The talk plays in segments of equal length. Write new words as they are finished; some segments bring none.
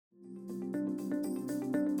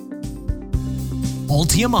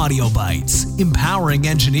Altium Audio Bytes, empowering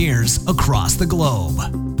engineers across the globe.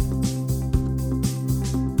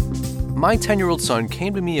 My 10-year-old son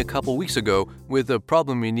came to me a couple weeks ago with a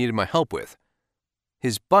problem he needed my help with.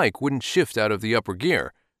 His bike wouldn't shift out of the upper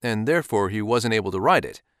gear, and therefore he wasn't able to ride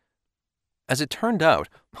it. As it turned out,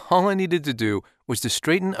 all I needed to do was to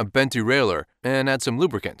straighten a bent derailleur and add some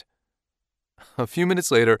lubricant. A few minutes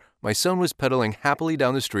later, my son was pedaling happily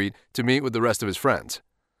down the street to meet with the rest of his friends.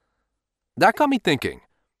 That got me thinking.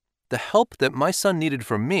 The help that my son needed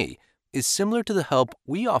from me is similar to the help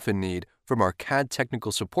we often need from our CAD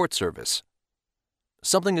technical support service.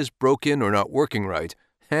 Something is broken or not working right,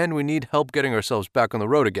 and we need help getting ourselves back on the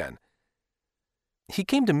road again. He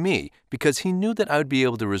came to me because he knew that I would be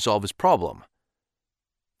able to resolve his problem.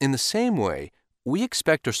 In the same way, we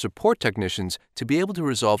expect our support technicians to be able to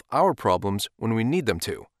resolve our problems when we need them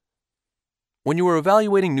to. When you are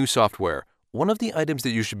evaluating new software, one of the items that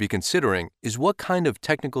you should be considering is what kind of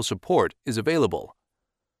technical support is available.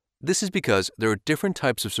 This is because there are different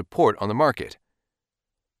types of support on the market.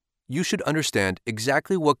 You should understand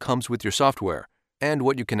exactly what comes with your software and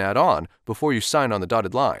what you can add on before you sign on the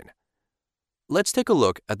dotted line. Let's take a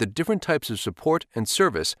look at the different types of support and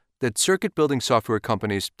service that circuit building software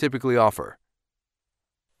companies typically offer.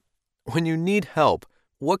 When you need help,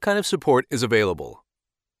 what kind of support is available?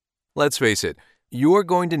 Let's face it, you are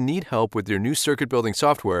going to need help with your new circuit building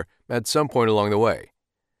software at some point along the way.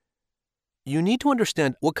 You need to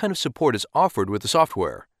understand what kind of support is offered with the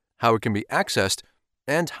software, how it can be accessed,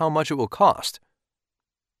 and how much it will cost.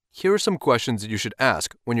 Here are some questions that you should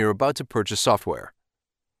ask when you're about to purchase software.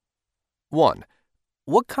 1.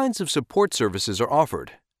 What kinds of support services are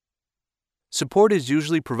offered? Support is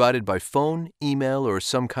usually provided by phone, email, or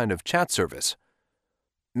some kind of chat service.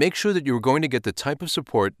 Make sure that you are going to get the type of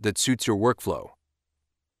support that suits your workflow.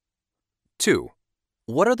 2.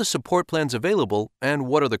 What are the support plans available and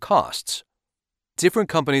what are the costs? Different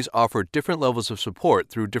companies offer different levels of support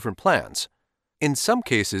through different plans. In some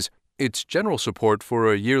cases, it's general support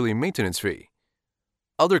for a yearly maintenance fee.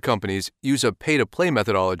 Other companies use a pay-to-play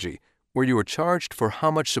methodology where you are charged for how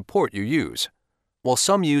much support you use, while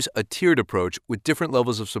some use a tiered approach with different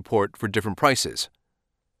levels of support for different prices.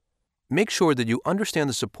 Make sure that you understand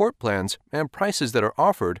the support plans and prices that are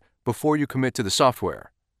offered before you commit to the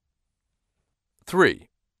software. 3.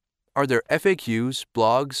 Are there FAQs,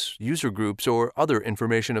 blogs, user groups, or other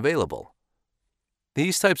information available?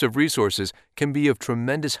 These types of resources can be of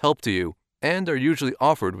tremendous help to you and are usually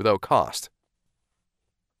offered without cost.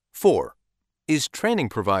 4. Is training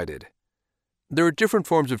provided? There are different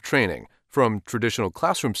forms of training, from traditional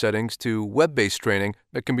classroom settings to web-based training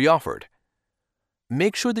that can be offered.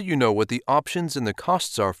 Make sure that you know what the options and the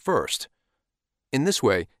costs are first. In this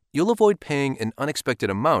way, you'll avoid paying an unexpected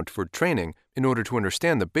amount for training in order to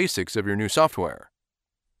understand the basics of your new software.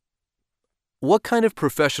 What kind of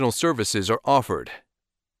professional services are offered?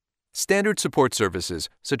 Standard support services,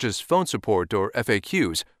 such as phone support or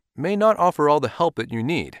FAQs, may not offer all the help that you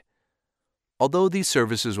need. Although these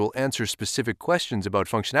services will answer specific questions about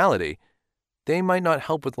functionality, they might not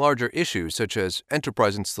help with larger issues such as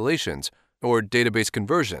enterprise installations or database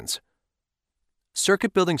conversions.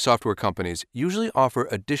 Circuit building software companies usually offer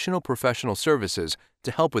additional professional services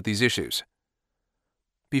to help with these issues.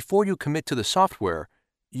 Before you commit to the software,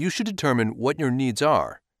 you should determine what your needs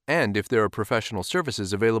are and if there are professional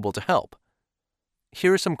services available to help.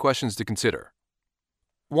 Here are some questions to consider.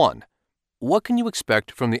 1. What can you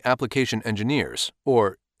expect from the application engineers,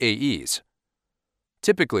 or AEs?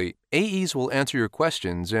 Typically, AEs will answer your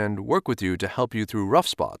questions and work with you to help you through rough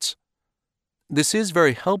spots. This is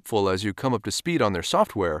very helpful as you come up to speed on their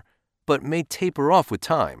software, but may taper off with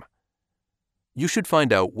time. You should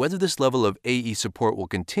find out whether this level of AE support will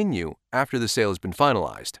continue after the sale has been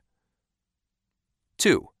finalized.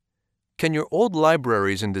 2. Can your old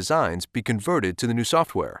libraries and designs be converted to the new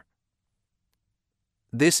software?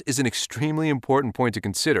 This is an extremely important point to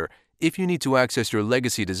consider if you need to access your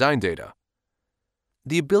legacy design data.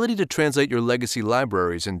 The ability to translate your legacy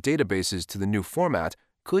libraries and databases to the new format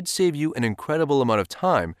could save you an incredible amount of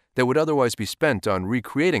time that would otherwise be spent on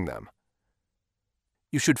recreating them.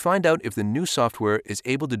 You should find out if the new software is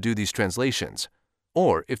able to do these translations,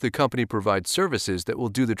 or if the company provides services that will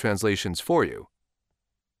do the translations for you.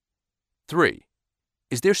 3.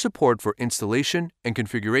 Is there support for installation and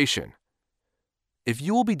configuration? If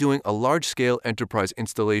you will be doing a large-scale enterprise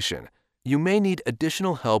installation, you may need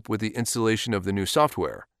additional help with the installation of the new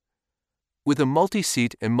software. With a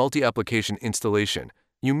multi-seat and multi-application installation,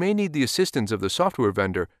 you may need the assistance of the software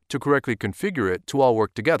vendor to correctly configure it to all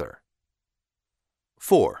work together.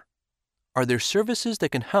 4. Are there services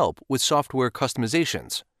that can help with software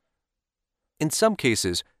customizations? In some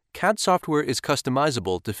cases, CAD software is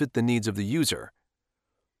customizable to fit the needs of the user.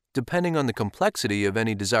 Depending on the complexity of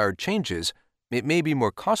any desired changes, it may be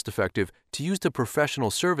more cost-effective to use the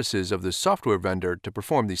professional services of the software vendor to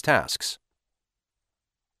perform these tasks.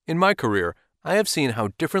 In my career, I have seen how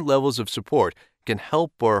different levels of support can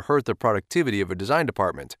help or hurt the productivity of a design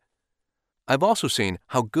department. I've also seen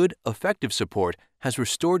how good, effective support has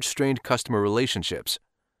restored strained customer relationships.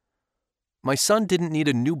 My son didn't need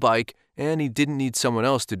a new bike, and he didn't need someone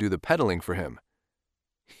else to do the pedaling for him.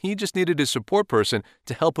 He just needed a support person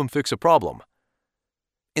to help him fix a problem.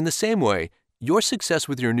 In the same way, your success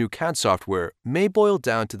with your new CAD software may boil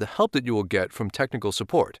down to the help that you will get from technical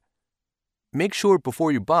support. Make sure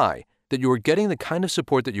before you buy that you are getting the kind of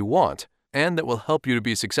support that you want and that will help you to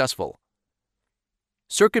be successful.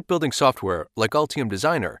 Circuit building software like Altium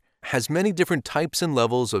Designer has many different types and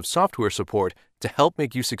levels of software support to help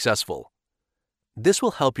make you successful. This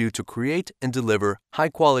will help you to create and deliver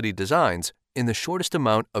high-quality designs in the shortest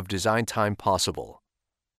amount of design time possible.